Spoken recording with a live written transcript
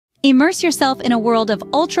Immerse yourself in a world of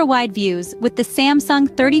ultra-wide views with the Samsung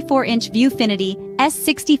 34-inch ViewFinity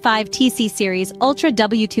S65TC Series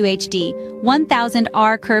Ultra-WQHD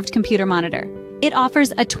 1000R curved computer monitor. It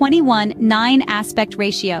offers a 21:9 aspect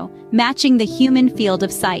ratio, matching the human field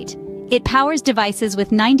of sight. It powers devices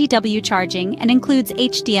with 90W charging and includes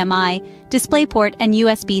HDMI, DisplayPort and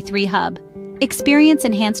USB 3 hub. Experience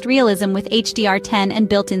enhanced realism with HDR10 and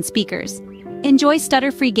built-in speakers. Enjoy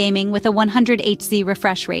stutter-free gaming with a 100Hz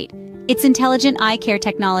refresh rate. Its intelligent eye care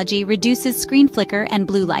technology reduces screen flicker and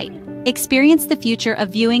blue light. Experience the future of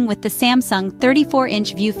viewing with the Samsung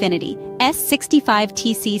 34-inch ViewFinity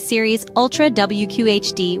S65TC Series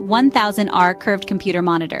Ultra-WQHD 1000R curved computer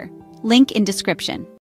monitor. Link in description.